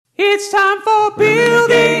It's time for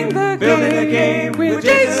building the game with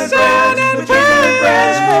Jason and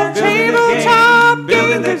friends. Tabletop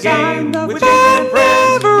game design, the fun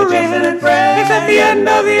never ends. At the end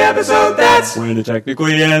of the episode, that's when it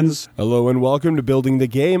technically ends. Hello and welcome to Building the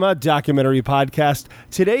Game, a documentary podcast.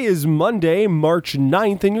 Today is Monday, March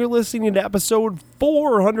 9th, and you're listening to episode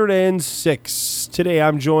 406. Today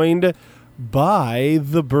I'm joined by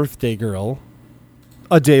the birthday girl,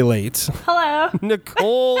 a day late. Hello.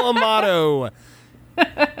 Nicole Amato.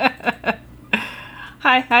 Hi.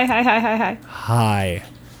 Hi.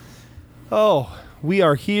 Oh, we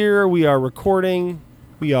are here. We are recording.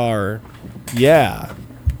 We are, yeah.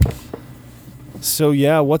 So,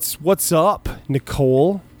 yeah, what's up,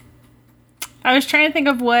 Nicole? I was trying to think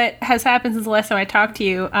of what has happened since the last time I talked to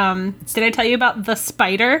you. Did I tell you about the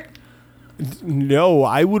spider? No,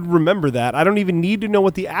 I would remember that. I don't even need to know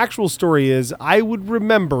what the actual story is. I would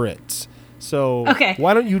remember it. So, okay.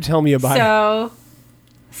 Why don't you tell me about it?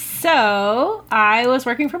 So, I was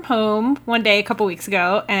working from home one day a couple weeks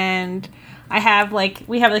ago, and we have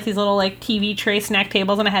these little TV tray snack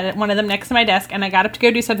tables, and I had one of them next to my desk, and I got up to go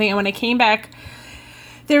do something, and when I came back,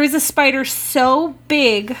 there was a spider so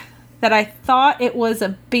big that I thought it was a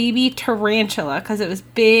baby tarantula because it was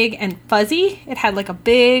big and fuzzy. It had a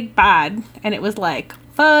big bod, and it was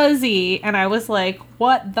fuzzy, and I was like,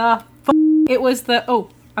 what the f***? It was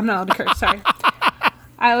I'm not allowed to curse, sorry.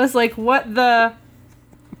 I was like, what the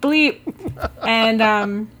bleep?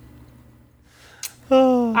 And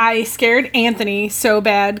I scared Anthony so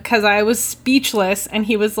bad because I was speechless, and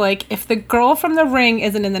he was like, if the girl from The Ring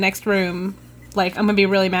isn't in the next room, I'm going to be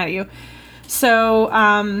really mad at you.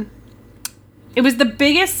 So, it was the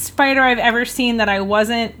biggest spider I've ever seen that I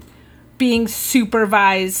wasn't being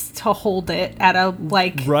supervised to hold it at a,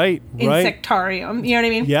 insectarium. You know what I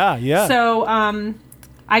mean? Yeah. So,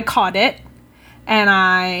 I caught it, and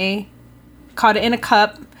I caught it in a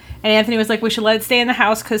cup, and Anthony was like, we should let it stay in the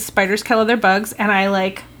house because spiders kill other bugs, and I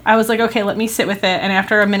was like, okay, let me sit with it, and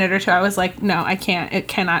after a minute or two, I was like, no, I can't, it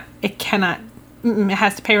cannot, it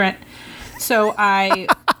has to pay rent. So I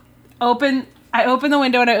opened the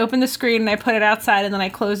window, and I opened the screen, and I put it outside, and then I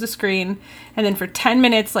closed the screen, and then for 10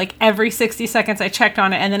 minutes, every 60 seconds, I checked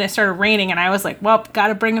on it, and then it started raining, and I was like, well,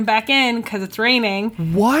 gotta bring him back in, because it's raining.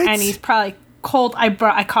 What? And he's probably cold.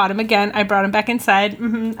 I caught him again. I brought him back inside.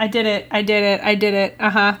 I did it. I did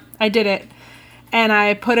it. And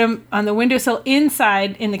I put him on the windowsill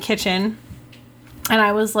inside in the kitchen, and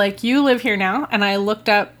I was like, you live here now. And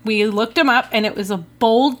we looked him up, and it was a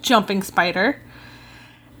bold jumping spider.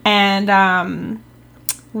 And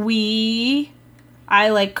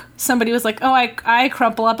somebody was like, oh, I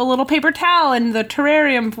crumple up a little paper towel in the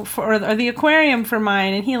terrarium or the aquarium for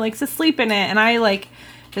mine, and he likes to sleep in it, and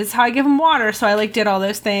this is how I give him water. So I did all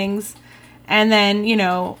those things, and then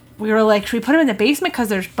we were like, should we put him in the basement because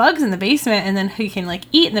there's bugs in the basement, and then he can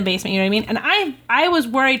eat in the basement, you know what I mean? And I was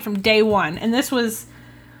worried from day one, and this was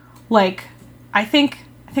I think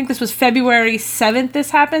this was February 7th.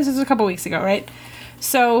 This happened. This was a couple weeks ago, right?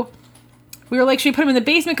 So we were like, should we put him in the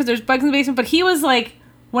basement because there's bugs in the basement? But he was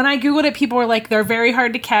when I Googled it, people were like, they're very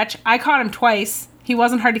hard to catch. I caught him twice. He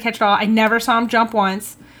wasn't hard to catch at all. I never saw him jump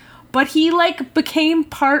once. But he, became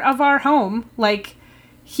part of our home. I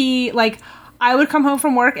would come home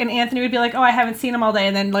from work, and Anthony would be like, oh, I haven't seen him all day.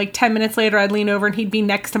 And then, 10 minutes later, I'd lean over, and he'd be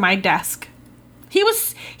next to my desk. He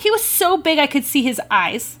was so big, I could see his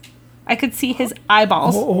eyes. I could see his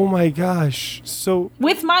eyeballs. Oh my gosh. So...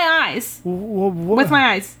 With my eyes. What? With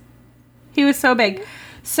my eyes. He was so big.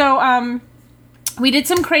 So, we did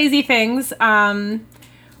some crazy things.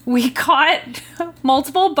 We caught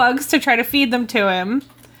multiple bugs to try to feed them to him.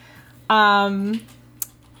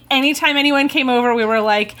 Anytime anyone came over, we were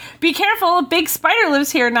like, be careful, a big spider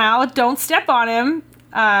lives here now, don't step on him.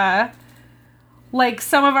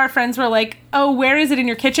 Some of our friends were like, oh, where is it in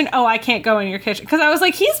your kitchen? Oh, I can't go in your kitchen. Because I was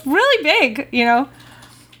like, he's really big,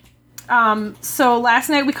 So last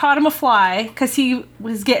night we caught him a fly, because he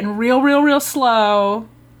was getting real slow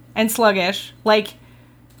and sluggish.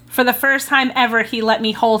 For the first time ever, he let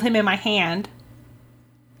me hold him in my hand.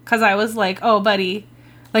 Because I was like, oh, buddy.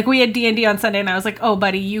 We had D&D on Sunday, and I was like, oh,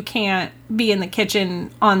 buddy, you can't be in the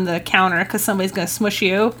kitchen on the counter because somebody's going to smush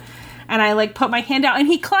you. And I, put my hand out, and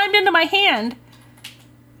he climbed into my hand.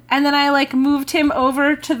 And then I, moved him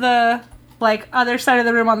over to the, other side of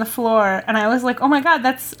the room on the floor. And I was like, oh, my God,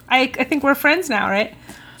 I think we're friends now, right?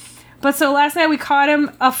 But so last night we caught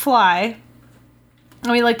him a fly.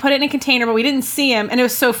 And we, put it in a container, but we didn't see him. And it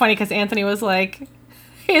was so funny because Anthony was like...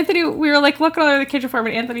 we were looking all over the kitchen for him,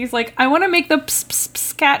 and Anthony's like, I want to make the pss, pss,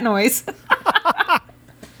 pss cat noise.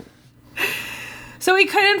 So we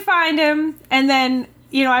couldn't find him, and then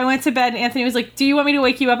I went to bed and Anthony was like, do you want me to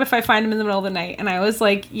wake you up if I find him in the middle of the night? And I was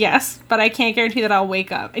like, yes, but I can't guarantee that I'll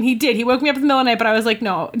wake up. And he did. He woke me up in the middle of the night, but I was like,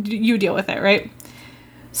 no, you deal with it, right?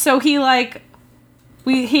 So he had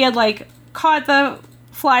caught the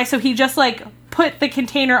fly, so he just put the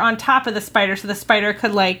container on top of the spider so the spider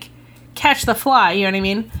could catch the fly, you know what I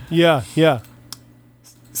mean? Yeah, yeah.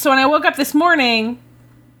 So when I woke up this morning,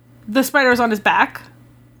 the spider was on his back,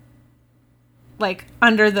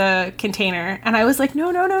 under the container, and I was like,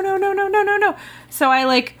 no. So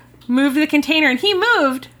I moved the container, and he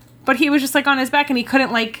moved, but he was just on his back, and he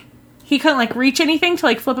couldn't reach anything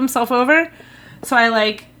to flip himself over. So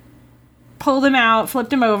I pulled him out,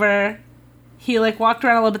 flipped him over. He walked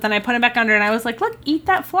around a little bit, then I put him back under, and I was like, look, eat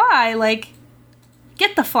that fly,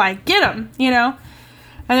 get the fly, get him, And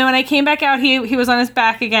then when I came back out, he was on his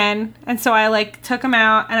back again, and so I took him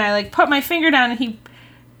out, and I put my finger down, and he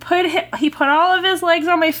put all of his legs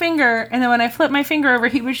on my finger, and then when I flipped my finger over,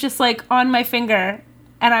 he was just on my finger,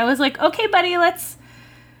 and I was like, okay, buddy, let's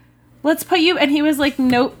put you, and he was like,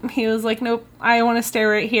 nope. He was like, nope, I want to stay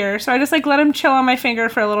right here. So I just let him chill on my finger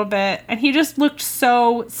for a little bit, and he just looked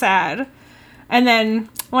so sad. And then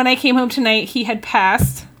when I came home tonight, he had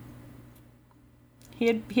passed.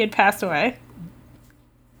 He had passed away.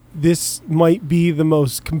 This might be the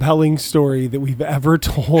most compelling story that we've ever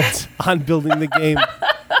told on Building the Game.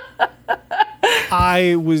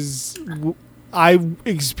 I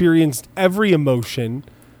experienced every emotion.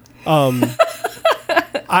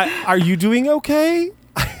 Are you doing okay?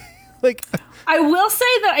 I will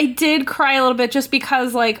say that I did cry a little bit just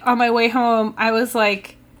because, on my way home, I was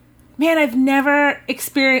like, man, I've never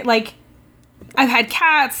experienced, I've had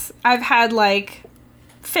cats, I've had,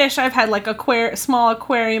 fish, I've had, small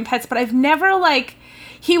aquarium pets, but I've never,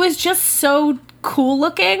 he was just so cool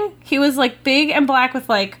looking. He was, big and black with,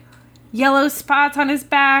 yellow spots on his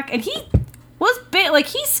back, and he was big.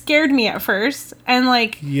 He scared me at first, and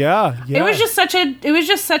yeah, it was just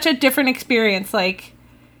such a different experience.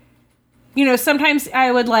 Sometimes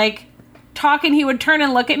I would talk, and he would turn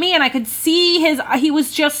and look at me, and I could see he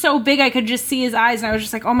was just so big, I could just see his eyes, and I was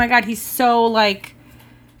just like, oh my god, he's so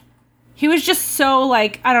he was just so I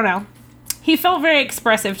don't know, he felt very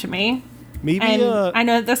expressive to me. Maybe and I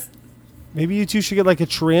know this. Maybe you two should get a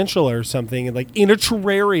tarantula or something, and in a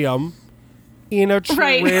terrarium.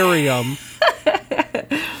 Right.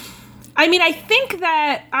 I mean, I think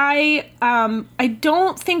that I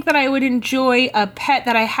don't think that I would enjoy a pet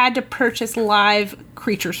that I had to purchase live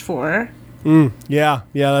creatures for. Yeah,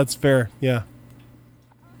 that's fair. Yeah.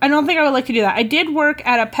 I don't think I would like to do that. I did work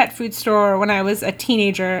at a pet food store when I was a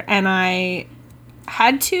teenager, and I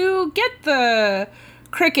had to get the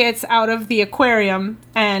crickets out of the aquarium,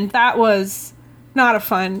 and that was not a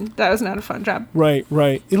fun job. Right.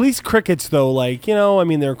 At least crickets, though,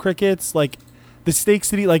 they're crickets, the snakes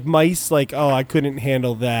that eat mice, I couldn't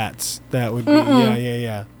handle that. That would be,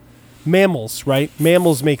 yeah. Mammals, right?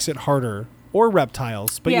 Mammals makes it harder. Or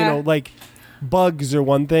reptiles. But, bugs are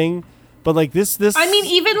one thing. But, this... I mean,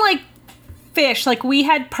 even, fish. We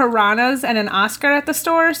had piranhas and an Oscar at the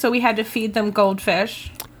store, so we had to feed them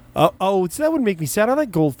goldfish. So that would make me sad. I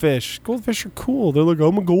like goldfish. Goldfish are cool. They're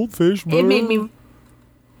I'm a goldfish. Bro.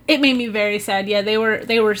 It made me very sad. Yeah, they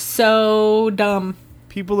were so dumb.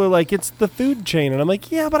 People are it's the food chain, and I'm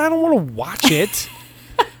like, yeah, but I don't want to watch it.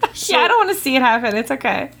 Yeah, I don't want to see it happen. It's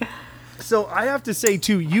okay. So I have to say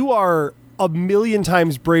too, you are a million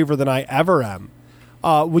times braver than I ever am.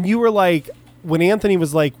 When you were when Anthony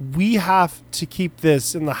was we have to keep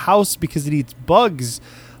this in the house because it eats bugs.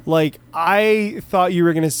 I thought you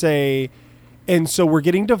were going to say, and so we're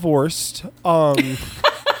getting divorced.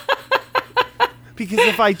 Because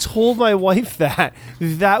if I told my wife that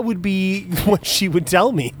would be what she would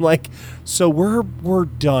tell me. So we're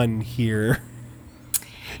done here.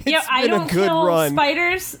 Yeah, I don't kill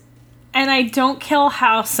spiders, and I don't kill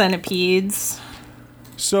house centipedes.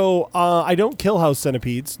 So I don't kill house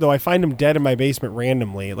centipedes, though I find them dead in my basement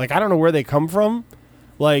randomly. I don't know where they come from.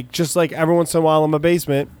 Just every once in a while in my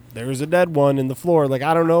basement, there's a dead one in the floor.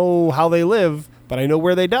 I don't know how they live, but I know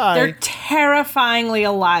where they die. They're terrifyingly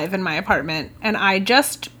alive in my apartment, and I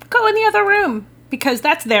just go in the other room because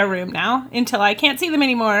that's their room now until I can't see them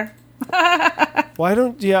anymore. Why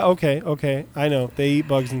don't... Yeah, okay. I know. They eat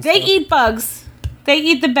bugs and stuff. They eat bugs. They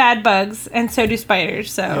eat the bad bugs, and so do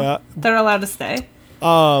spiders, so they're allowed to stay.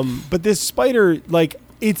 But this spider,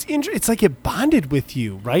 it's it bonded with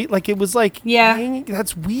you, right? It was yeah.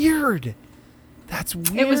 That's weird. That's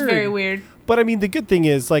weird. It was very weird. But I mean, the good thing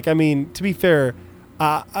is, to be fair,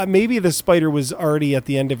 maybe the spider was already at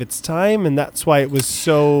the end of its time, and that's why it was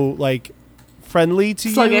so friendly to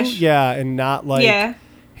sluggish. you. Yeah, and not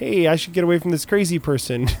hey, I should get away from this crazy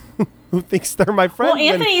person who thinks they're my friend. Well,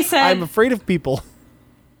 Anthony said, I'm afraid of people.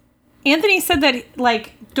 Anthony said that,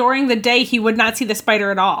 like, during the day he would not see the spider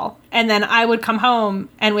at all. And then I would come home,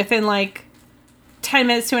 and within, like, 10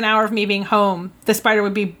 minutes to an hour of me being home, the spider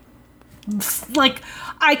would be, like,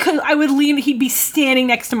 I would lean, he'd be standing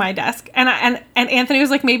next to my desk. And Anthony was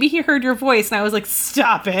like, maybe he heard your voice. And I was like,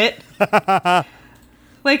 stop it.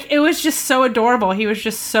 Like, it was just so adorable. He was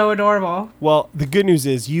just so adorable. Well, the good news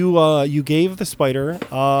is you gave the spider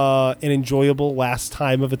an enjoyable last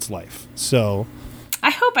time of its life. So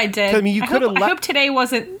I hope I did. I mean, you could have. I hope today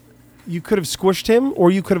wasn't. You could have squished him,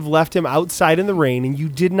 or you could have left him outside in the rain, and you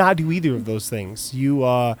did not do either of those things.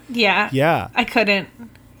 Yeah. I couldn't.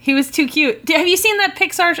 He was too cute. Have you seen that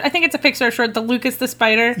Pixar? I think it's a Pixar short, The Lucas the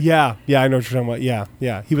Spider. Yeah, I know what you're talking about.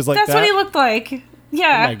 Yeah. He was like that. That's what he looked like.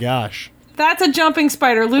 Yeah. Oh my gosh. That's a jumping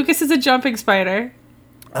spider. Lucas is a jumping spider.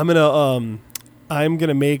 I'm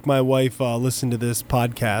gonna make my wife listen to this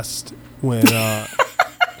podcast when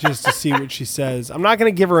just to see what she says. I'm not gonna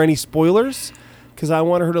give her any spoilers because I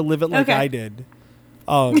want her to live it like I did.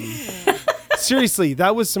 Seriously,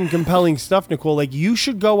 that was some compelling stuff, Nicole. Like, you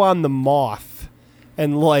should go on The Moth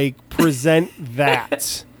and like present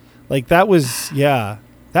that. Like, that was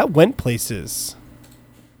that went places.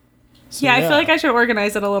 So, I feel like I should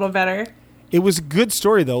organize it a little better. It was a good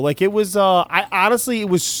story, though. Like, it was, I honestly, it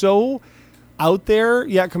was so out there,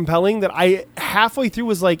 yet compelling, that I halfway through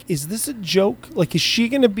was like, is this a joke? Like, is she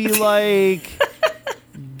going to be like,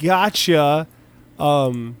 gotcha?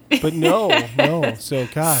 But no. So,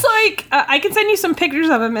 gosh. So, like, I can send you some pictures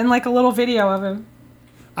of him and, like, a little video of him.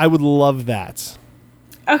 I would love that.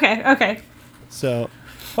 Okay. So,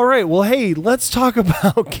 all right. Well, hey, let's talk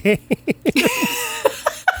about games.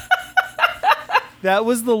 That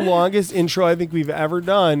was the longest intro I think we've ever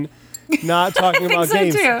done, not talking about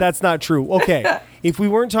games. Too. That's not true. Okay. If we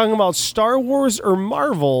weren't talking about Star Wars or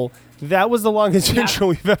Marvel, that was the longest intro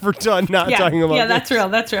we've ever done, not talking about games.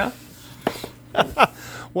 That's real.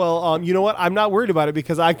 Well, you know what? I'm not worried about it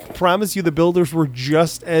because I promise you the builders were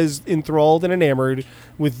just as enthralled and enamored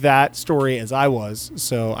with that story as I was.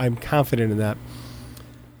 So I'm confident in that.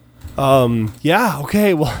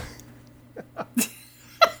 Okay. Well...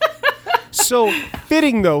 So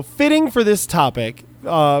fitting for this topic,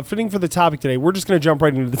 fitting for the topic today, we're just going to jump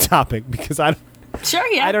right into the topic because I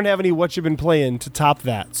don't have any what you've been playing to top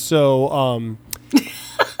that. So,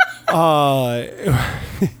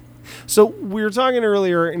 so we were talking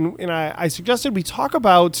earlier, and I suggested we talk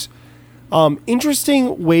about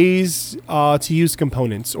interesting ways to use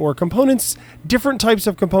components, or components, different types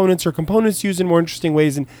of components, or components used in more interesting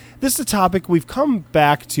ways. And this is a topic we've come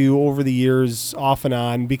back to over the years off and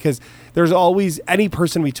on because there's always, any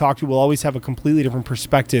person we talk to will always have a completely different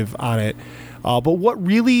perspective on it. But what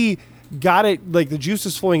really got it, like the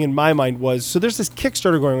juices flowing in my mind was, so there's this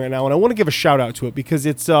Kickstarter going right now, and I want to give a shout out to it because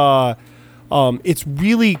it's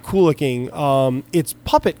really cool looking. It's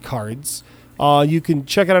puppet cards. You can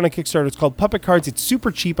check it out on Kickstarter. It's called Puppet Cards. It's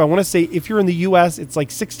super cheap. I want to say if you're in the U.S., it's like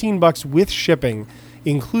 $16 with shipping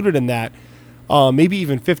included in that. Maybe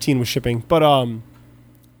even 15 with shipping. But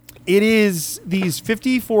it is these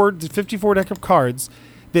 54 deck of cards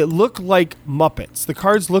that look like Muppets. The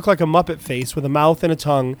cards look like a Muppet face with a mouth and a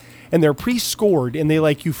tongue, and they're pre-scored, and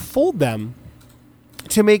you fold them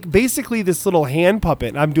to make basically this little hand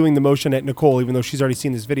puppet. I'm doing the motion at Nicole, even though she's already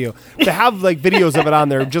seen this video. To have like videos of it on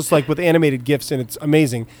there, just like with animated GIFs, and it's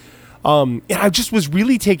amazing. And I just was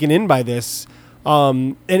really taken in by this.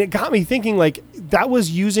 And it got me thinking, like, that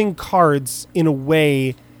was using cards in a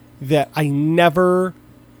way that I never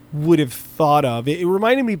would have thought of. It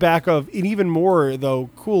reminded me back of, and even more, though,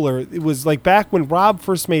 cooler, it was like back when Rob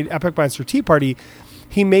first made Epic Monster Tea Party,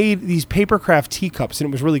 he made these papercraft teacups, and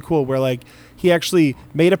it was really cool, where like he actually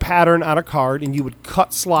made a pattern on a card, and you would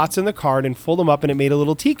cut slots in the card and fold them up, and it made a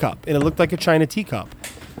little teacup, and it looked like a China teacup.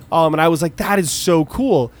 And I was like, that is so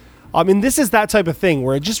cool. And this is that type of thing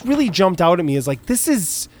where it just really jumped out at me as like, this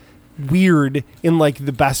is weird in like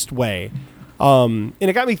the best way. And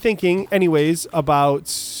it got me thinking anyways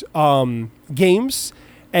about games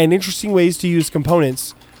and interesting ways to use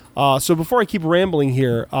components. So before I keep rambling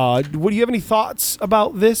here, do you have any thoughts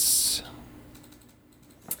about this?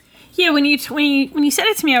 Yeah, when you said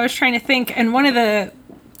it to me, I was trying to think, and one of the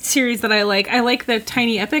series that I like the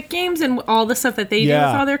Tiny Epic games and all the stuff that they do with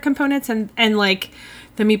all their components, and like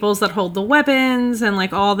the meeples that hold the weapons, and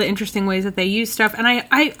like all the interesting ways that they use stuff. And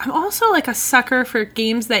I'm also like a sucker for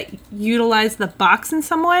games that utilize the box in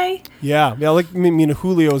some way. Yeah, like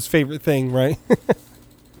Julio's favorite thing, right?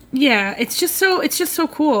 Yeah, it's just so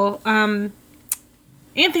cool. Anthony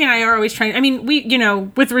and I are always trying. I mean, we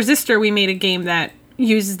with Resistor, we made a game that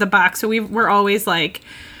uses the box. So we're always like,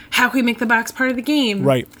 how can we make the box part of the game?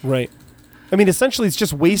 Right. I mean, essentially, it's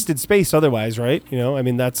just wasted space otherwise, right? You know, I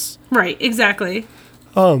mean, that's... Right, exactly.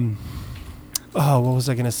 Oh, what was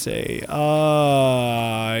I going to say?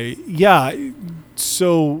 Yeah,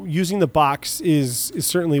 so using the box is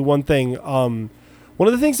certainly one thing. One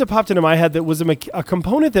of the things that popped into my head that was a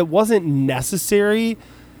component that wasn't necessary,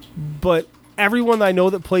 but everyone that I know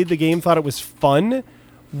that played the game thought it was fun,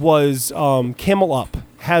 was Camel Up.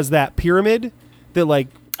 Has that pyramid that, like,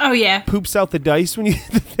 oh, yeah, poops out the dice when you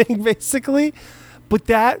hit the thing, basically. But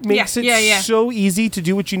that makes it so easy to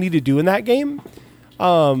do what you need to do in that game.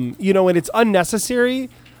 You know, and it's unnecessary,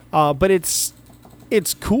 but it's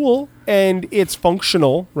cool and it's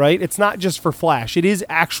functional, right? It's not just for flash. It is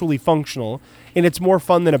actually functional, and it's more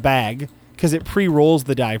fun than a bag because it pre-rolls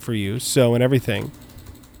the die for you, so, and everything.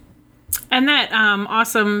 And that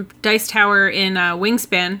awesome dice tower in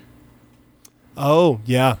Wingspan. Oh,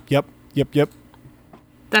 yeah. Yep.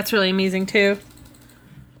 That's really amazing, too.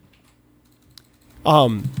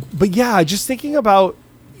 But yeah, just thinking about,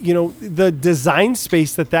 you know, the design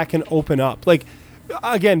space that can open up. Like,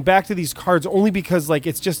 again, back to these cards, only because, like,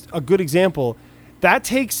 it's just a good example. That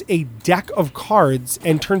takes a deck of cards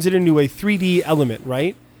and turns it into a 3D element,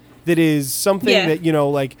 right? That is something that, you know,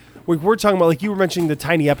 like, we're talking about, like, you were mentioning the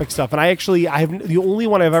Tiny Epic stuff, and I have the only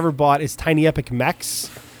one I've ever bought is Tiny Epic Mechs,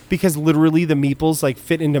 because literally the meeples, like,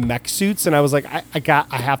 fit into mech suits, and I was like, I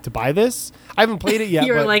have to buy this. I haven't played it yet.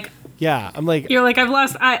 You're like... Yeah, I'm like... You're like, I've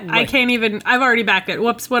lost... I can't even... I've already backed it.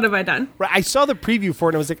 Whoops, what have I done? Right, I saw the preview for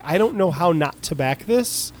it, and I was like, I don't know how not to back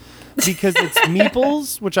this, because it's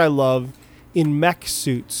meeples, which I love, in mech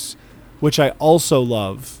suits, which I also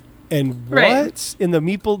love. And what? In the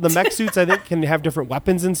mech suits, I think, can have different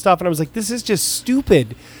weapons and stuff, and I was like, this is just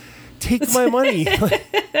stupid. Take my money.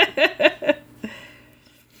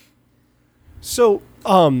 So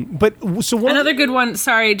Another good one,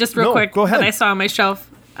 sorry, just real quick, go ahead. that I saw on my shelf,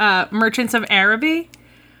 Merchants of Araby.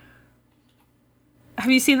 Have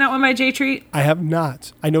you seen that one by J Treat? I have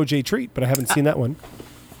not. I know J Treat, but I haven't seen that one.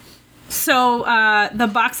 So the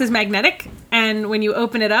box is magnetic, and when you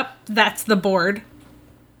open it up, that's the board.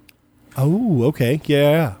 Oh, okay.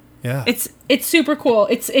 Yeah. It's super cool.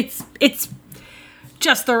 It's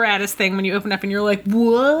just the raddest thing when you open up and you're like,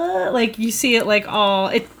 what? Like, you see it like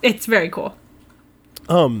all... It's very cool.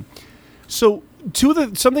 So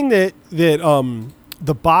something that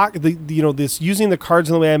the box, you know, this using the cards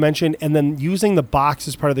in the way I mentioned, and then using the box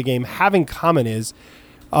as part of the game have in common is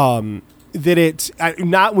that it's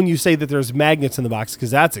not when you say that there's magnets in the box,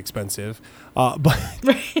 because that's expensive,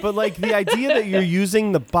 but like the idea that you're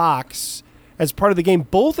using the box as part of the game,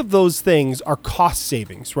 both of those things are cost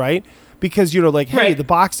savings, right? Because, you know, like, hey, the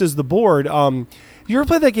box is the board. You ever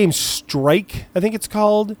play that game Strike, I think it's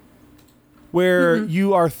called? Where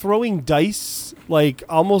you are throwing dice, like,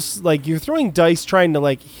 almost like you're throwing dice trying to,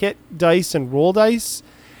 like, hit dice and roll dice.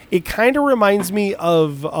 It kind of reminds me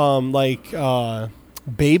of,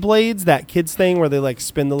 Beyblades, that kids thing where they, like,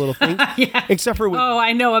 spin the little thing. Yeah. Except for...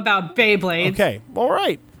 I know about Beyblades. Okay, all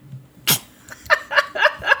right.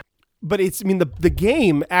 But it's, I mean, the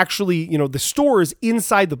game actually, you know, the store is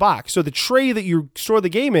inside the box. So the tray that you store the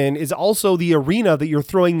game in is also the arena that you're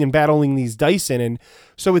throwing and battling these dice in. And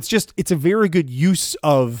so it's a very good use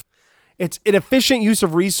of, it's an efficient use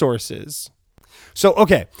of resources. So,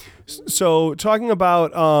 okay. So talking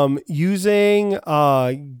about using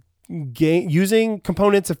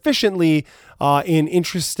components efficiently in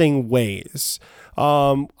interesting ways.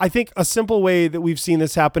 I think a simple way that we've seen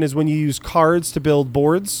this happen is when you use cards to build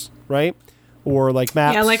boards, right? Or like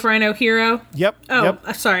maps. Yeah, like Rhino Hero. Yep. Oh,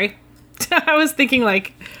 yep. Sorry. I was thinking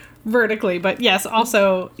like vertically, but yes,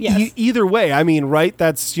 also, yes. Either way, I mean, right?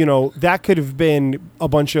 That's, you know, that could have been a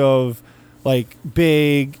bunch of like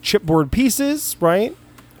big chipboard pieces, right?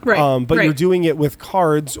 Right. But you're doing it with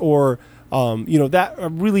cards or, you know, that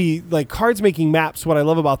really like cards making maps. What I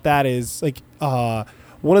love about that is like,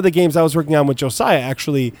 one of the games I was working on with Josiah,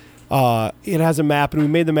 actually, it has a map, and we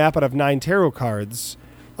made the map out of 9 tarot cards,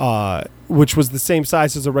 which was the same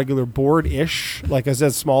size as a regular board-ish, like as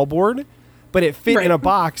a small board, but it fit in a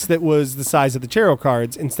box that was the size of the tarot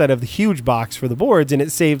cards instead of the huge box for the boards, and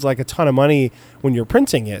it saves like a ton of money when you're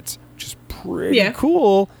printing it, which is pretty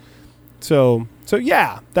cool. So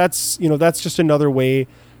yeah, that's, you know, that's just another way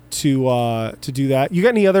to do that. You got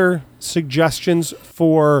any other suggestions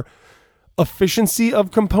for efficiency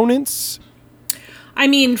of components? I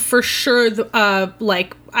mean, for sure,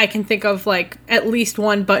 like, I can think of, like, at least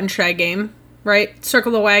one button try game, right?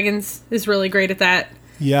 Circle the Wagons is really great at that.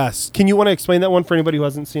 Yes. Can you want to explain that one for anybody who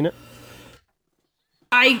hasn't seen it?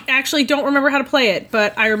 I actually don't remember how to play it,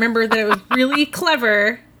 but I remember that it was really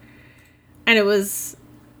clever, and it was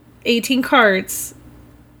 18 cards,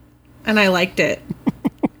 and I liked it.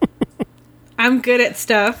 I'm good at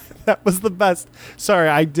stuff. That was the best. Sorry,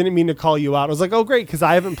 I didn't mean to call you out. I was like, oh, great, because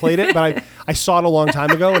I haven't played it, but I saw it a long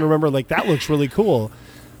time ago and remember, like, that looks really cool.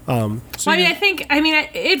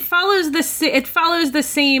 It follows the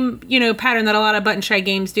same pattern that a lot of button shy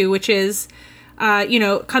games do, which is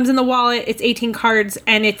comes in the wallet. It's 18 cards,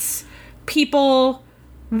 and it's people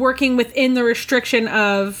working within the restriction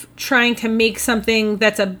of trying to make something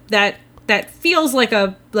that feels like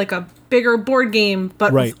a bigger board game,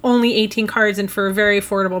 but with only 18 cards and for a very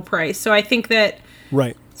affordable price. So I think that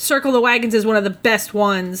Circle the Wagons is one of the best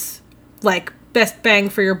ones, like best bang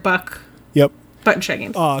for your buck. Yep. Button shy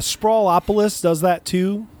games. Sprawlopolis does that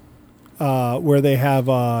too, where they have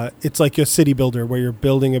it's like a city builder where you're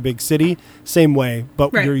building a big city, same way,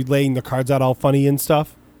 but you're laying the cards out all funny and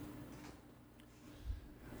stuff.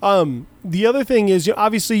 The other thing is,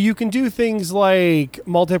 obviously you can do things like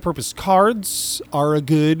multi-purpose cards are a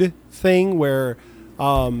good thing where,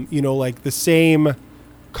 like the same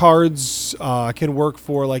cards can work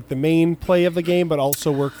for like the main play of the game, but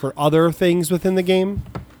also work for other things within the game.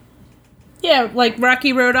 Yeah, like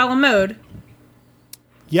Rocky Road a la mode.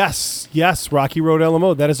 Yes, Rocky Road a la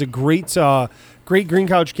mode. That is a great Green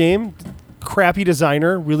Couch game. Crappy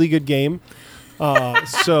designer, really good game.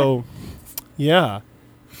 So, yeah.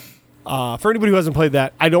 For anybody who hasn't played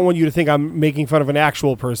that, I don't want you to think I'm making fun of an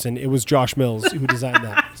actual person. It was Josh Mills who designed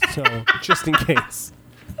that. So, just in case.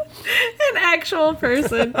 An actual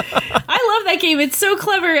person. I love that game. It's so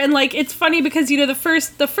clever, and like it's funny because the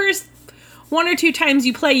first one or two times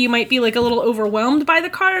you play, you might be like a little overwhelmed by the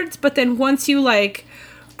cards, but then once you like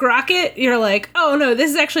grok it, you're like, oh no,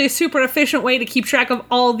 this is actually a super efficient way to keep track of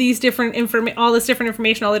all this different information, all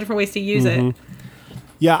the different ways to use it.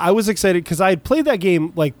 Yeah, I was excited because I had played that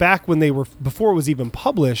game like back when before it was even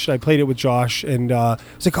published. I played it with Josh, and I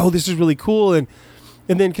was like, oh, this is really cool, and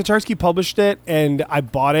then Katarski published it, and I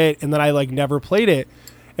bought it, and then I like never played it.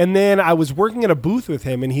 And then I was working at a booth with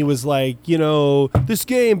him, and he was like, this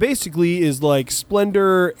game basically is like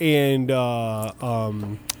Splendor and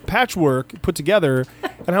Patchwork put together.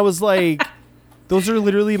 And I was like, those are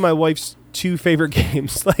literally my wife's two favorite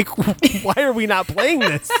games. Like, why are we not playing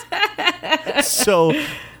this? So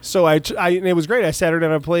I and it was great. I sat her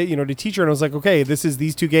down and played, to teach her, and I was like, okay, this is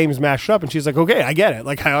these two games mashed up. And she's like, okay, I get it.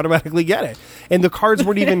 Like, I automatically get it. And the cards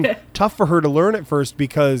weren't even tough for her to learn at first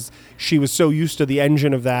because she was so used to the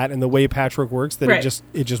engine of that and the way Patchwork works that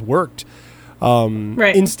it just worked.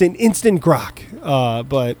 Instant grok.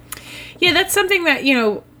 But yeah, that's something that,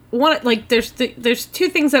 there's two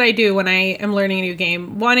things that I do when I am learning a new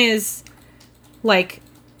game. One is like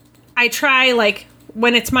I try like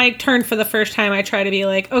when it's my turn for the first time, I try to be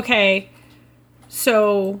like, okay,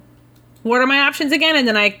 so what are my options again? And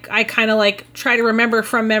then I kind of like try to remember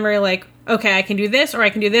from memory, like, okay, I can do this, or I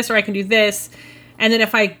can do this, or I can do this. And then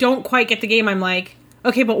if I don't quite get the game, I'm like,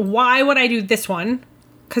 okay, but why would I do this one?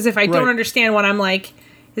 Because if I don't understand what I'm like,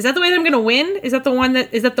 is that the way that I'm going to win? Is that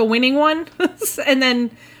the winning one? And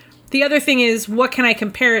then the other thing is, what can I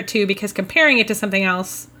compare it to? Because comparing it to something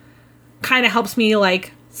else kind of helps me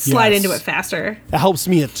like slide into it faster. It helps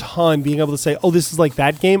me a ton being able to say, oh, this is like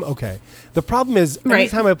that game? Okay. The problem is,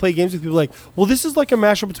 anytime I play games with people like, well, this is like a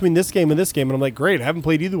mashup between this game and this game. And I'm like, great, I haven't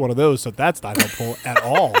played either one of those, so that's not helpful at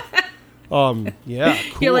all. Yeah,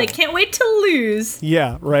 cool. You're like, can't wait to lose.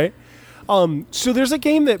 Yeah, right? So there's a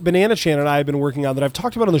game that Banana Chan and I have been working on that I've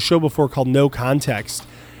talked about on the show before called No Context.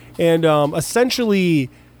 And essentially,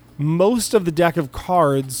 most of the deck of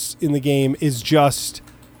cards in the game is just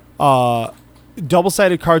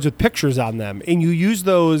double-sided cards with pictures on them, and you use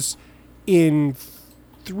those in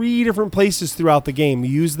 3 different places throughout the game.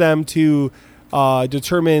 You use them to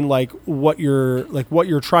determine like what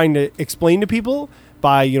you're trying to explain to people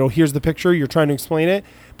by, here's the picture, you're trying to explain it,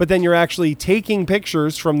 but then you're actually taking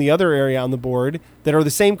pictures from the other area on the board that are the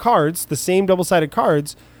same cards, the same double-sided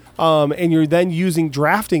cards, and you're then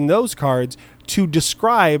drafting those cards to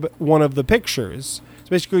describe one of the pictures. So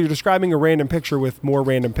basically you're describing a random picture with more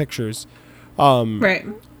random pictures. Right.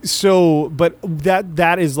 So, but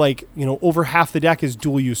that is like, over half the deck is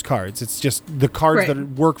dual use cards. It's just the cards that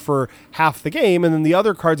work for half the game, and then the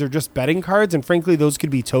other cards are just betting cards, and frankly, those could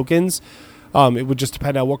be tokens. It would just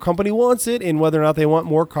depend on what company wants it and whether or not they want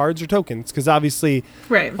more cards or tokens. Because obviously,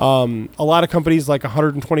 a lot of companies like a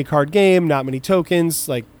 120 card game, not many tokens.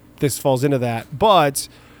 Like this falls into that. But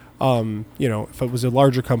if it was a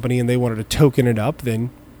larger company and they wanted to token it up, then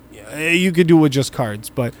you could do it with just cards.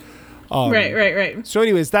 But Right. So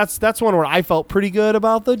anyways, that's one where I felt pretty good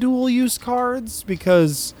about the dual use cards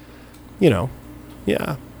because, yeah.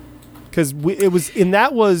 Because that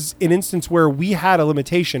was an instance where we had a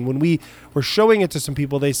limitation. When we were showing it to some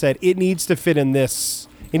people, they said, it needs to fit in this.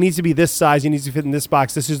 It needs to be this size. It needs to fit in this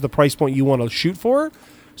box. This is the price point you want to shoot for.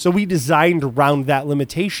 So we designed around that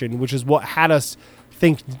limitation, which is what had us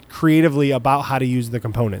think creatively about how to use the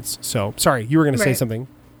components. So, sorry, you were going to say something.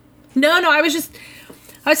 No, I was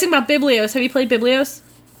thinking about Biblios. Have you played Biblios?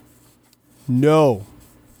 No.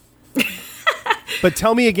 But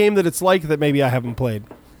tell me a game that it's like that maybe I haven't played.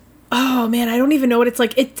 Oh, man, I don't even know what it's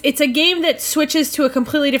like. It's a game that switches to a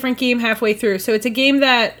completely different game halfway through. So it's a game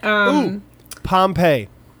that... Pompeii.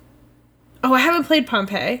 Oh, I haven't played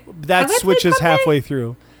Pompeii. That switches halfway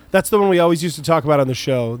through. That's the one we always used to talk about on the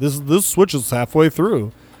show. This switches halfway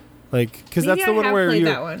through. Because that's the one where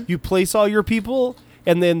you place all your people,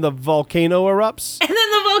 and then the volcano erupts. And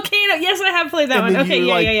then the volcano. Yes, I have played that one.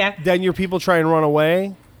 Okay, yeah. Then your people try and run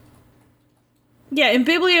away. Yeah, in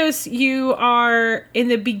Biblios, you are in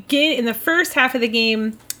the first half of the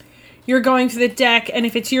game, you're going through the deck, and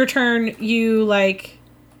if it's your turn, you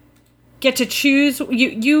get to choose.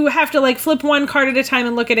 You have to flip one card at a time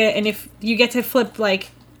and look at it, and if you get to flip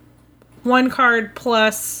one card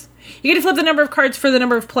plus, you get to flip the number of cards for the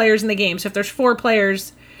number of players in the game. So if there's 4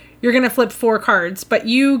 players, you're gonna flip 4 cards, but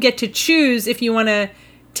you get to choose if you want to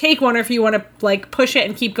take one or if you want to push it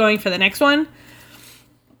and keep going for the next one.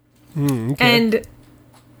 Okay. And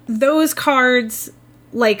those cards,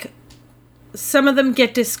 some of them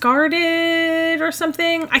get discarded or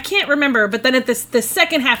something. I can't remember. But then the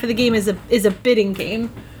second half of the game is a bidding game.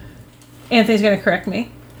 Anthony's going to correct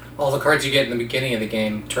me. All the cards you get in the beginning of the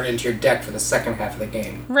game turn into your deck for the second half of the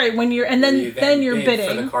game. Right, when you're then you're bidding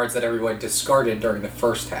for the cards that everyone discarded during the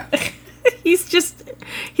first half. He's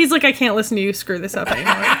like, I can't listen to you screw this up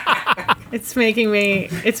anymore. It's making me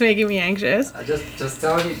anxious. Just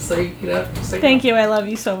telling you to say, Thank you. I love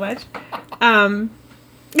you so much.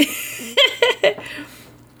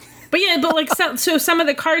 So some of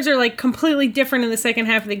the cards are completely different in the second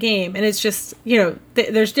half of the game, and it's just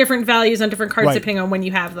there's different values on different cards depending on when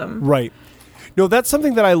you have them. Right. No, that's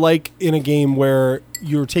something that I like in a game where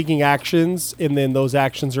you're taking actions, and then those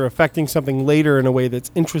actions are affecting something later in a way that's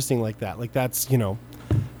interesting like that. That's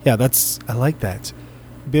I like that.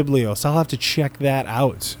 Biblios. I'll have to check that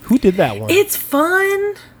out. Who did that one? It's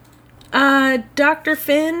fun. Dr.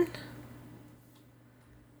 Finn.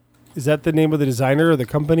 Is that the name of the designer or the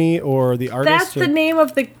company or the artist? That's the name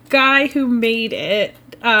of the guy who made it.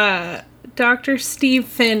 Dr. Steve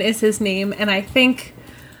Finn is his name, and I think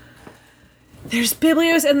there's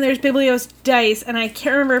Biblios and there's Biblios Dice, and I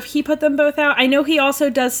can't remember if he put them both out. I know he also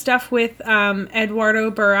does stuff with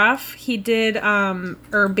Eduardo Baraf. He did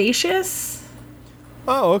Herbaceous.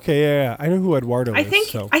 Oh, okay, yeah. I know who Eduardo is. I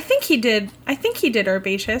think he did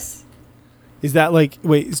Herbaceous. Is that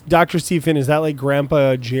wait, Dr. Steve Finn, is that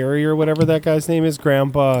Grandpa Jerry or whatever that guy's name is?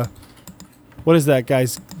 Grandpa, what is that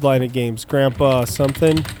guy's line of games? Grandpa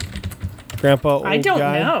something? Grandpa old guy? I don't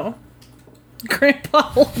know.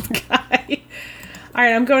 Grandpa old guy. All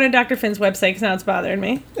right, I'm going to Dr. Finn's website because now it's bothering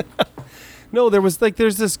me. No, there's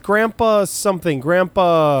this Grandpa something,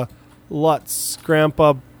 Grandpa Lutz,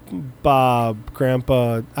 Grandpa Bob,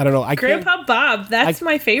 Grandpa, I don't know. Grandpa Bob, that's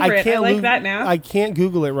my favorite. I like that now. I can't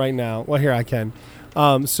Google it right now. Well, here I can.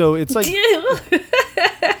 So it's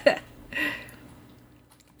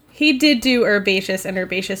He did do Herbaceous and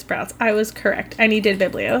Herbaceous Sprouts. I was correct. And he did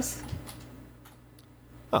Biblios.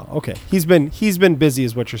 Oh, okay. He's been busy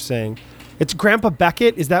is what you're saying. It's Grandpa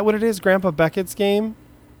Beckett? Is that what it is? Grandpa Beckett's game?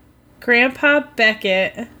 Grandpa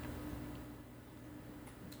Beckett.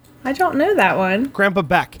 I don't know that one. Grandpa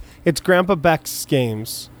Beck. It's Grandpa Beck's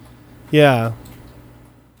games. Yeah.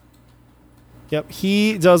 Yep.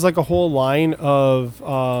 He does a whole line of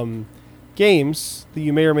games that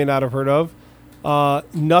you may or may not have heard of.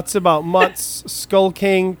 Nuts About Mutts, Skull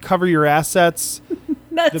King, Cover Your Assets.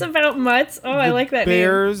 Nuts About Mutts. Oh, I like that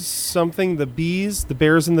Bears, name. Something, the Bees. The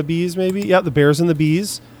Bears and the Bees, maybe? Yeah, the Bears and the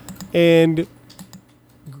Bees. And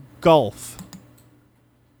Golf.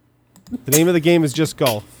 The name of the game is just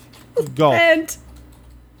Golf. Golf. And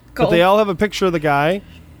But Golf. they all have a picture of the guy.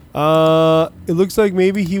 It looks like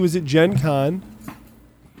maybe he was at Gen Con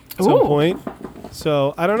at some point.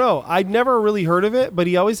 So, I don't know. I'd never really heard of it, but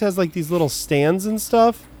he always has these little stands and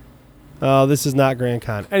stuff. This is not Grand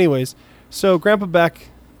Con. Anyways, so Grandpa Beck,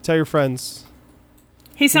 tell your friends.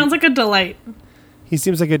 He sounds like a delight. He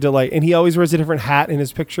seems like a delight. And he always wears a different hat in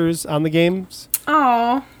his pictures on the games.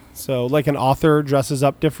 Oh. So, an author dresses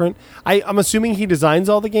up different. I'm assuming he designs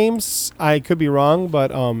all the games. I could be wrong,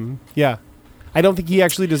 but, yeah. I don't think he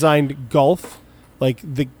actually designed golf, like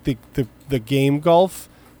the game golf,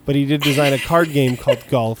 but he did design a card game called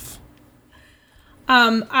Golf.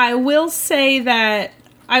 I will say that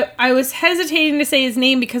I was hesitating to say his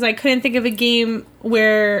name because I couldn't think of a game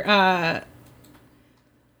where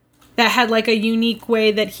that had like a unique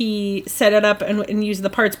way that he set it up and used the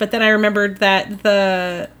parts. But then I remembered that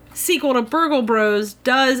the sequel to Burgle Bros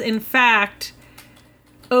does in fact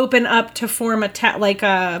open up to form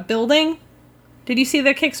a building. Did you see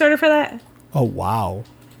the Kickstarter for that? Oh wow,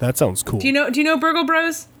 that sounds cool. Do you know Burgle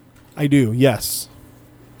Bros? I do. Yes,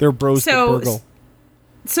 they're bros that burgle.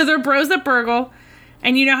 So they're bros that burgle,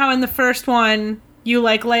 and you know how in the first one you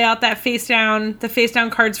like lay out that face down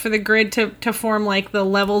cards for the grid to form like the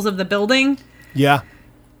levels of the building. Yeah.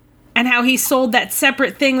 And how he sold that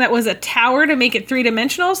separate thing that was a tower to make it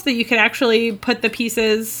 3-dimensional so that you could actually put the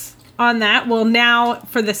pieces on that. Well, now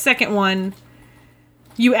for the second one,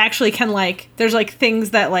 you actually can there's like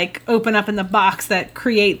things that like open up in the box that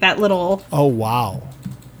create that little. Oh, wow.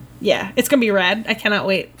 Yeah, it's going to be rad. I cannot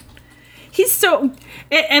wait. He's so,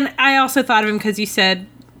 and I also thought of him because you said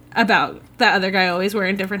about that other guy always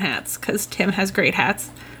wearing different hats because Tim has great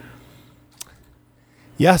hats.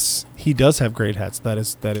 Yes, he does have great hats. That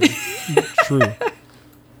is true.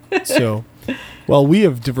 So, well, we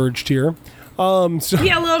have diverged here. Yeah,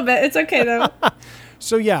 a little bit. It's okay though.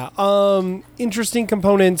 So yeah, interesting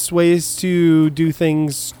components, ways to do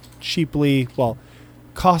things cheaply. Well,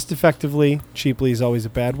 cost effectively. Cheaply is always a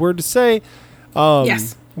bad word to say.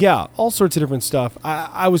 Yes. Yeah, all sorts of different stuff.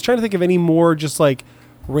 I was trying to think of any more just like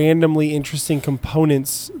randomly interesting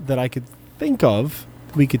components that I could think of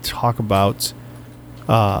we could talk about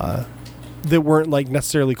that weren't like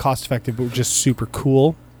necessarily cost effective but were just super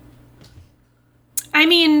cool. I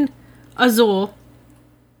mean, Azul.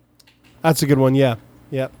 That's a good one. Yeah.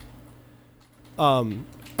 Yep.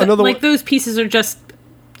 Another like one. those pieces are just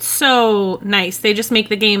so nice. They just make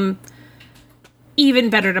the game even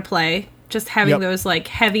better to play. Just having those like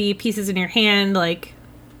heavy pieces in your hand, like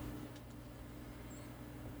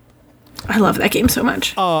I love that game so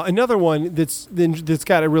much. Another one that's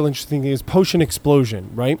got a real interesting thing is Potion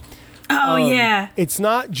Explosion, right? Oh yeah. It's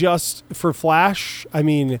not just for Flash. I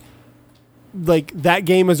mean, like that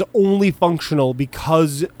game is only functional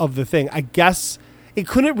because of the thing. I guess it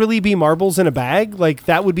couldn't really be marbles in a bag. Like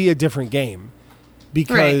that would be a different game.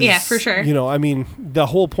 Because right, yeah, for sure. You know, I mean, the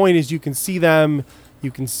whole point is you can see them. You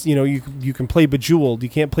can, you can play Bejeweled. You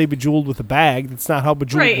can't play Bejeweled with a bag. That's not how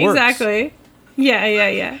Bejeweled works. Right, exactly.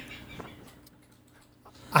 Yeah.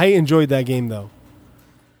 I enjoyed that game though.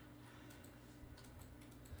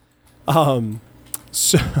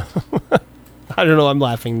 So I don't know. I'm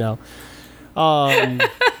laughing now.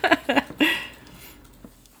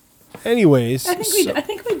 Anyways, I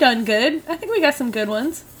think we've done good. I think we got some good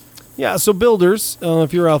ones. Yeah, so builders,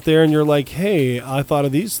 if you're out there and you're like, hey, I thought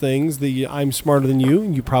of these things, I'm smarter than you,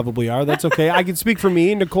 and you probably are. That's okay. I can speak for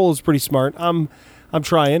me. Nicole is pretty smart. I'm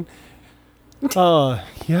trying.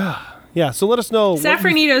 Yeah. So let us know.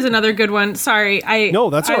 Safranito is another good one. Sorry, No,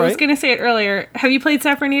 that's all right. I was going to say it earlier. Have you played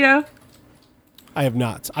Safranito? I have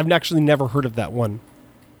not. I've actually never heard of that one.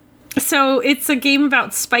 So it's a game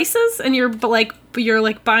about spices, and you're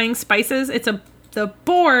buying spices. The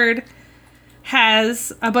board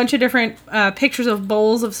has a bunch of different pictures of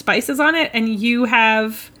bowls of spices on it, and you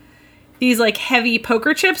have these like heavy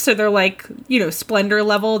poker chips. So they're like, Splendor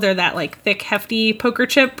level. They're that like thick, hefty poker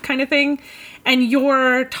chip kind of thing. And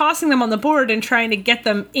you're tossing them on the board and trying to get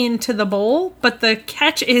them into the bowl. But the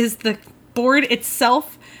catch is the board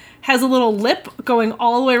itself has a little lip going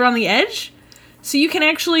all the way around the edge. So you can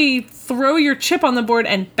actually throw your chip on the board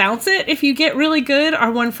and bounce it if you get really good.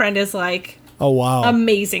 Our one friend is like, oh wow,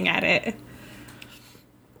 amazing at it.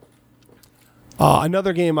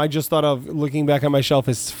 Another game I just thought of looking back on my shelf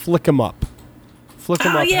is Flick 'em Up. Flick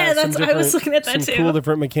 'em Up. Yeah, I was looking at that too. Some cool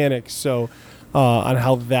different mechanics. So on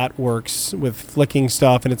how that works with flicking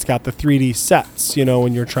stuff, and it's got the 3D sets.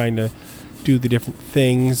 When you're trying to do the different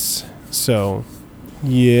things. So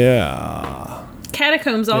yeah.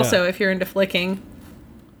 Catacombs also, if you're into flicking.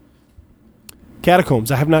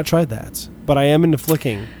 Catacombs. I have not tried that, but I am into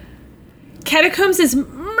flicking. Catacombs is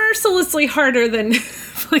mercilessly harder than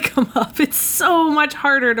Flick 'em Up. It's so much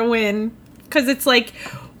harder to win because it's like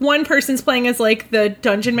one person's playing as like the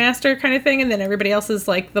dungeon master kind of thing, and then everybody else is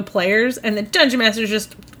like the players, and the dungeon master is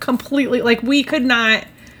just completely like we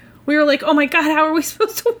were like, oh my god, how are we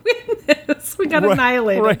supposed to win this? We got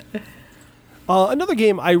annihilated. Right. Another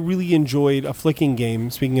game I really enjoyed, a flicking game,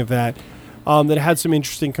 speaking of that had some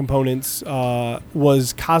interesting components,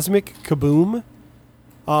 was Cosmic Kaboom.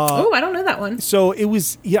 Oh, I don't know that one. So it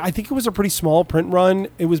was, I think it was a pretty small print run.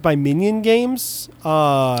 It was by Minion Games.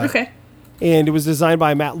 Okay. And it was designed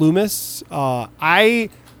by Matt Loomis. I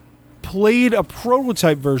played a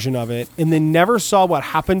prototype version of it and then never saw what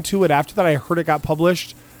happened to it after that. I heard it got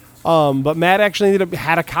published. But Matt actually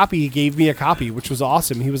had a copy. He gave me a copy, which was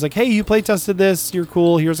awesome. He was like, hey, you play tested this. You're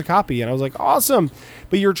cool. Here's a copy. And I was like, awesome.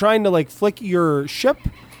 But you're trying to like flick your ship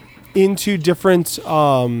into different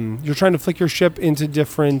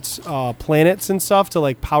planets and stuff to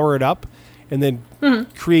like power it up and then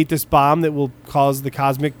create this bomb that will cause the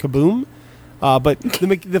cosmic kaboom. But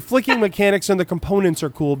the flicking mechanics and the components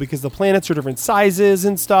are cool because the planets are different sizes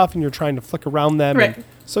and stuff, and you're trying to flick around them. Right. And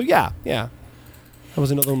so yeah. That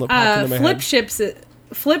was another one that popped into my head.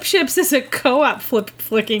 Flip Ships is a co-op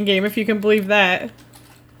flicking game, if you can believe that.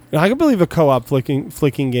 I can believe a co-op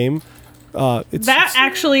flicking game. I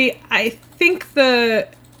think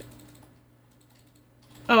that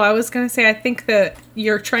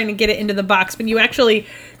you're trying to get it into the box, but you actually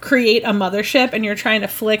create a mothership and you're trying to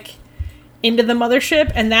flick into the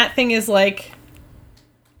mothership, and that thing is like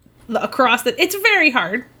across the. It's very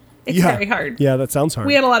hard. Very hard. Yeah, that sounds hard.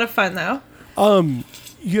 We had a lot of fun though. A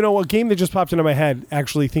game that just popped into my head,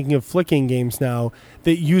 actually thinking of flicking games now,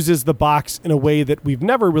 that uses the box in a way that we've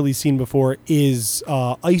never really seen before is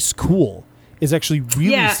Ice Cool. Is actually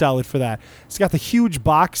really solid for that. It's got the huge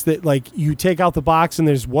box that like you take out the box and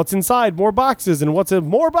there's what's inside, more boxes, and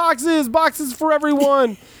more boxes for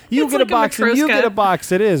everyone. You get like a box and you get a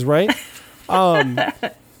box. It is, right? And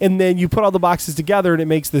then you put all the boxes together and it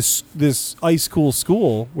makes this Ice Cool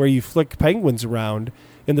school where you flick penguins around.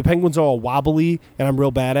 And the penguins are all wobbly, and I'm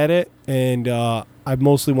real bad at it. And I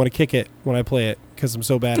mostly want to kick it when I play it because I'm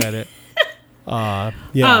so bad at it.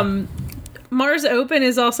 Mars Open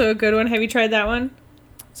is also a good one. Have you tried that one?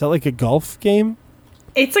 Is that like a golf game?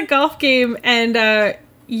 It's a golf game, and the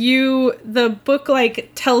book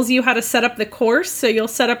like tells you how to set up the course. So you'll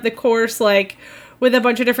set up the course like with a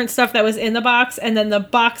bunch of different stuff that was in the box, and then the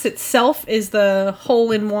box itself is the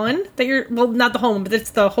hole-in-one that not the hole, but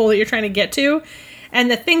it's the hole that you're trying to get to. And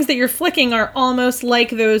the things that you're flicking are almost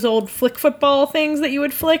like those old flick football things that you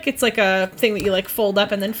would flick. It's like a thing that you like fold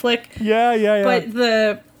up and then flick. Yeah. But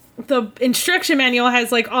the instruction manual has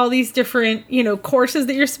like all these different, courses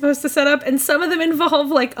that you're supposed to set up. And some of them involve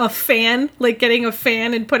like a fan, like getting a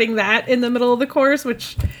fan and putting that in the middle of the course,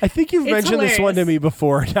 which I think you've mentioned hilarious. This one to me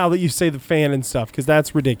before now that you say the fan and stuff, because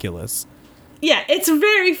that's ridiculous. Yeah, it's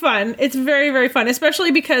very fun. It's very, very fun,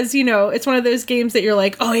 especially because, it's one of those games that you're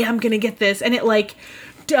like, oh yeah, I'm going to get this. And it like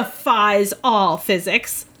defies all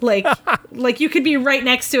physics. Like, you could be right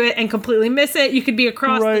next to it and completely miss it. You could be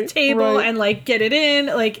across the table and like get it in.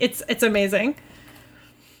 Like it's amazing.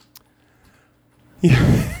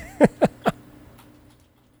 Yeah.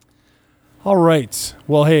 All right.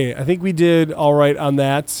 Well, hey, I think we did all right on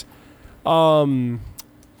that.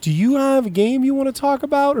 Do you have a game you want to talk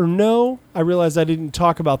about or no? I realized I didn't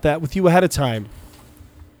talk about that with you ahead of time.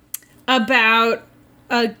 About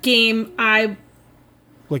a game I'm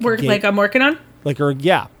working on?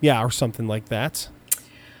 Or something like that.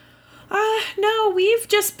 No, we've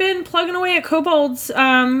just been plugging away at Kobolds.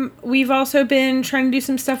 We've also been trying to do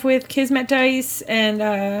some stuff with Kismet Dice,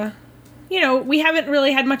 and we haven't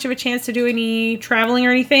really had much of a chance to do any traveling or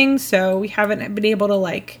anything, so we haven't been able to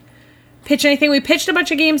like pitch anything. We pitched a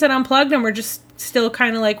bunch of games at Unplugged, and we're just still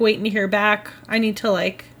kind of like waiting to hear back. I need to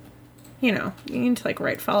like, you need to like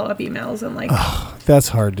write follow-up emails and like. Oh, that's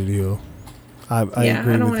hard to do. I agree with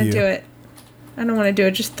you. I don't want to do it. I don't want to do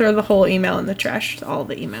it. Just throw the whole email in the trash. All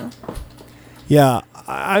the email. Yeah,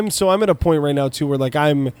 I'm at a point right now too where like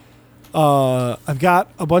I've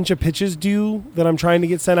got a bunch of pitches due that I'm trying to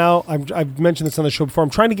get sent out. I've mentioned this on the show before.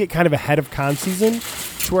 I'm trying to get kind of ahead of con season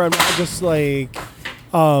to where I'm not just like.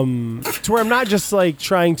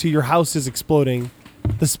 Trying to your house is exploding.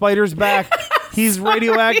 The spider's back. He's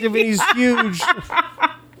radioactive and he's huge.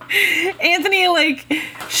 Anthony like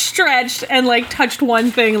stretched and like touched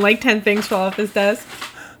one thing and like 10 things fell off his desk.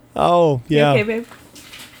 Oh, yeah. You okay,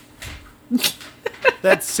 babe?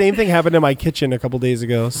 That same thing happened in my kitchen a couple days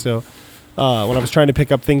ago. So when I was trying to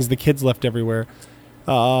pick up things the kids left everywhere.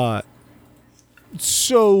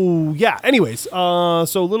 So yeah, anyways, so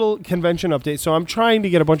a little convention update. So I'm trying to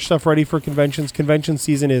get a bunch of stuff ready for conventions. Convention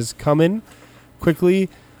season is coming quickly.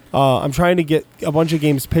 I'm trying to get a bunch of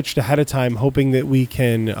games pitched ahead of time, hoping that we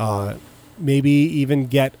can maybe even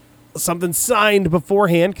get something signed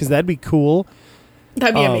beforehand, because that'd be cool.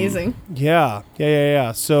 That'd be amazing. Yeah.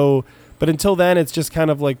 So, but until then, it's just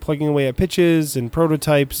kind of like plugging away at pitches and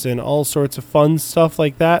prototypes and all sorts of fun stuff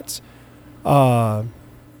like that. Yeah,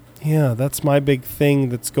 that's my big thing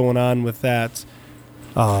that's going on with that.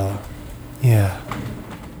 Yeah.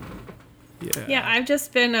 Yeah, I've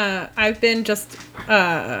been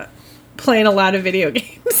playing a lot of video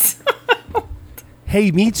games. Hey,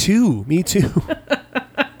 me too.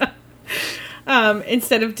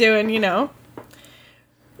 Instead of doing,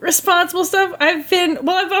 responsible stuff.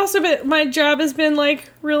 My job has been like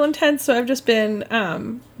real intense, so I've just been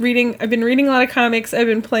reading a lot of comics, I've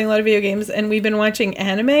been playing a lot of video games, and we've been watching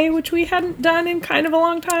anime, which we hadn't done in kind of a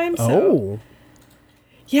long time. So. Oh.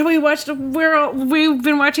 Yeah, we've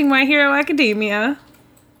been watching My Hero Academia,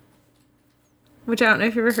 which I don't know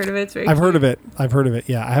if you've ever heard of it. It's very I've heard of it.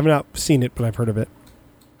 Yeah, I have not seen it, but I've heard of it.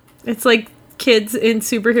 It's like kids in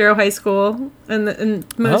superhero high school, and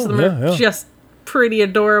most of them are just pretty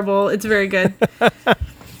adorable. It's very good.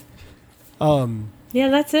 Yeah,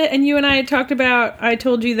 that's it. And you and I had talked about, I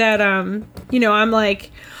told you that, I'm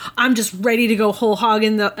just ready to go whole hog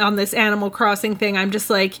on this Animal Crossing thing. I'm just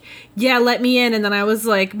like, yeah, let me in. And then I was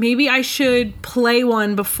like, maybe I should play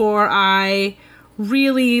one before I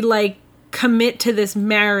really commit to this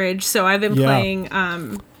marriage. So I've been playing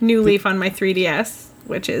New Leaf on my 3DS,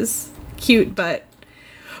 which is cute, but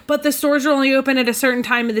the stores are only open at a certain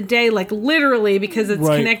time of the day, literally, because it's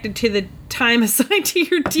connected to the time assigned to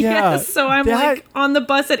your DS. Yeah, so I'm on the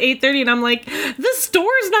bus at 8:30 and I'm like, the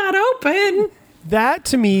store's not open. That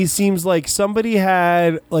to me seems like somebody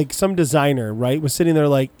had, some designer, right, was sitting there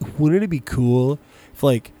wouldn't it be cool if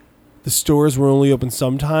the stores were only open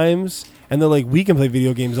sometimes? And they're like, we can play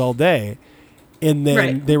video games all day. And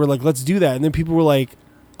then they were like, let's do that. And then people were like,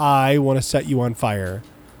 I want to set you on fire.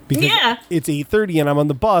 Because it's 8:30 and I'm on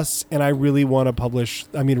the bus and I really want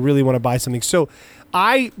to buy something. So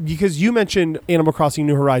because you mentioned Animal Crossing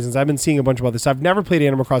New Horizons, I've been seeing a bunch about this. I've never played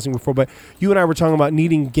Animal Crossing before, but you and I were talking about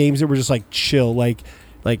needing games that were just chill, like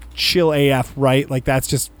chill AF, right? That's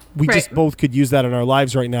just, we just both could use that in our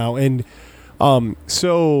lives right now. And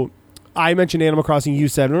so I mentioned Animal Crossing. You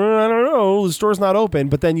said, no, I don't know, the store's not open.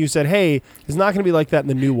 But then you said, hey, it's not going to be like that in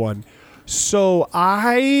the new one. So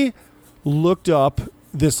I looked up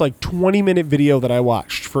this 20-minute video that I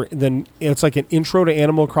watched it's an intro to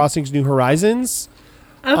Animal Crossing's New Horizons.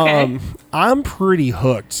 Okay. I'm pretty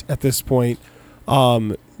hooked at this point.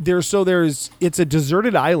 It's a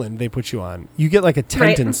deserted island they put you on. You get a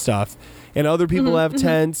tent and stuff, and other people have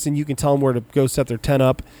tents, and you can tell them where to go set their tent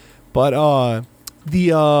up. But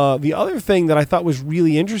the other thing that I thought was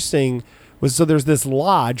really interesting was, so there's this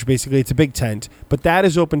lodge, basically it's a big tent, but that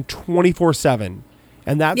is open 24/7,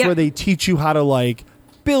 and that's where they teach you how to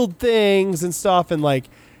build things and stuff, and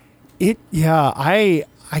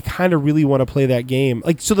I kind of really want to play that game,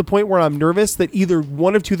 to the point where I'm nervous that either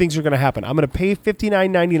one of two things are going to happen. I'm going to pay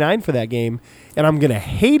 $59.99 for that game and I'm going to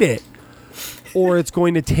hate it, or it's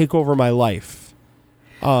going to take over my life.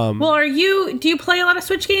 Well, do you play a lot of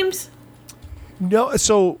Switch games? No,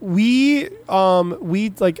 so we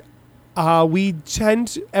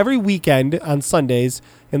tend every weekend on Sundays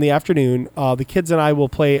in the afternoon, the kids and I will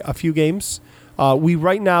play a few games.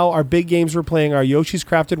 Right now, our big games we're playing are Yoshi's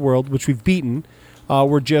Crafted World, which we've beaten.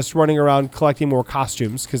 We're just running around collecting more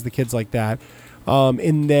costumes because the kids like that.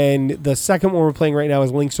 And then the second one we're playing right now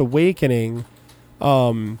is Link's Awakening,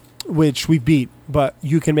 which we beat. But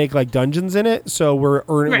you can make dungeons in it. So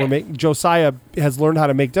Josiah has learned how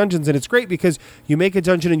to make dungeons, and it's great because you make a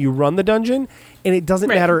dungeon and you run the dungeon, and it doesn't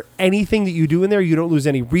matter anything that you do in there. You don't lose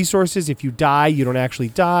any resources. If you die, you don't actually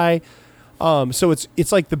die. So it's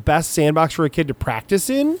the best sandbox for a kid to practice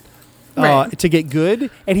in. To get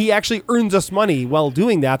good, and he actually earns us money while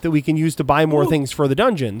doing that we can use to buy more things for the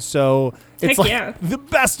dungeons. So it's the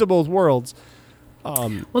best of both worlds.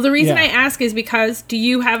 Well, the reason I ask is because, do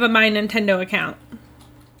you have a My Nintendo account?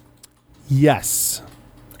 Yes.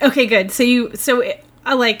 Okay, good. This is so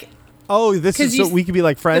we could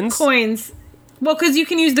be friends. The coins. Well, because you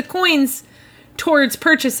can use the coins towards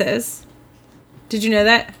purchases. Did you know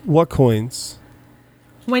that? What coins?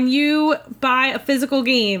 When you buy a physical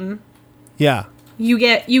game, you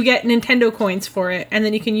get Nintendo coins for it, and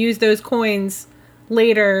then you can use those coins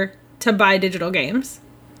later to buy digital games.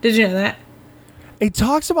 Did you know that? It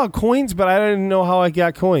talks about coins, but I didn't know how I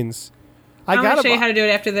got coins. I'm going to show you how to do it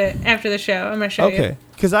after the show. I'm going to show you. Okay,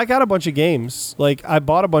 because I got a bunch of games. I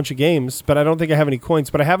bought a bunch of games, but I don't think I have any coins.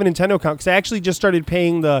 But I have a Nintendo account because I actually just started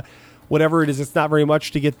paying the whatever it is. It's not very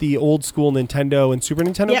much to get the old school Nintendo and Super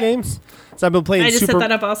Nintendo games. So I've been playing. I just set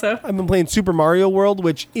that up also. I've been playing Super Mario World,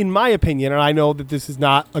 which, in my opinion, and I know that this is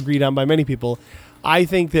not agreed on by many people, I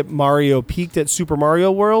think that Mario peaked at Super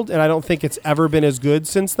Mario World, and I don't think it's ever been as good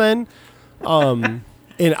since then.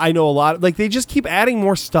 And I know a lot. They just keep adding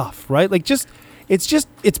more stuff, right?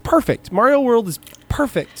 It's perfect. Mario World is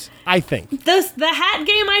perfect. I think. The hat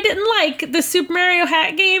game I didn't like. The Super Mario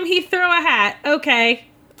hat game, he throw a hat. Okay.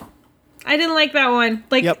 I didn't like that one.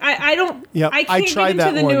 Like, Yep. I don't... Yep. I can't tried get into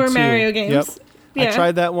that the one newer too. Mario games. Yep. Yeah. I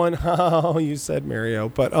tried that one. Oh, you said Mario.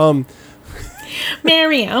 But,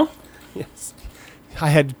 Mario. yes. I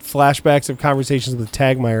had flashbacks of conversations with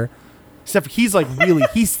Tagmeyer. Except for he's like really...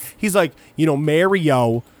 he's like,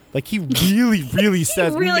 Mario... Like, he really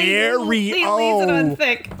says Mario. He leaves it on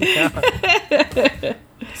thick. Yeah.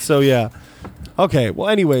 So, yeah. Okay, well,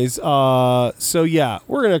 anyways, we're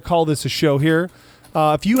going to call this a show here.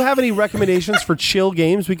 If you have any recommendations for chill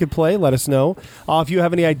games we could play, let us know. If you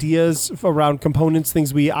have any ideas around components,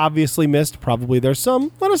 things we obviously missed, probably there's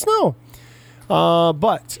some, let us know.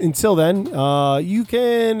 But until then, you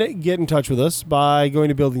can get in touch with us by going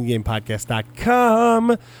to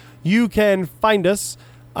buildingthegamepodcast.com. You can find us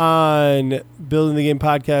on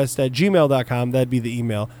buildingthegamepodcast@gmail.com. That'd be the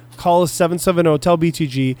email. Call us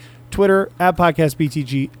 770-TEL-BTG. Twitter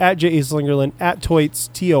 @podcastbtg, @JASlingerland, @Toits,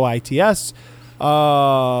 TOITS.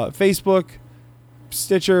 Facebook,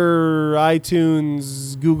 Stitcher,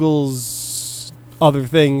 iTunes, Google's, other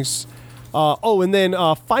things. And then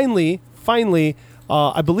finally,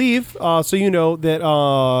 I believe, so you know that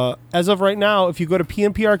as of right now, if you go to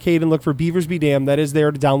PNP Arcade and look for Beavers Be Damned, that is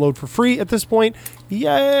there to download for free at this point.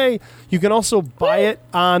 Yay! You can also buy it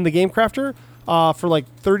on the Game Crafter for like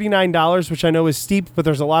 $39, which I know is steep, but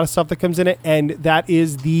there's a lot of stuff that comes in it, and that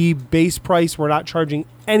is the base price. We're not charging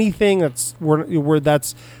anything. That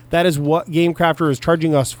is what Game Crafter is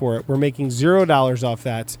charging us for it. We're making $0 off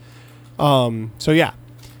that. So yeah.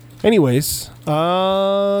 Anyways,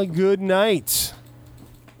 good night.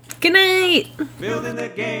 Good night. Building the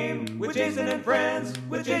game with Jason and friends.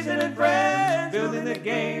 With Jason and friends. Building the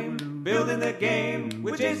game. Building the game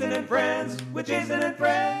with Jason and friends. With Jason and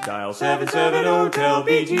friends. Dial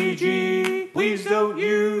 770-TEL-BTG. Please don't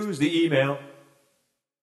use the email.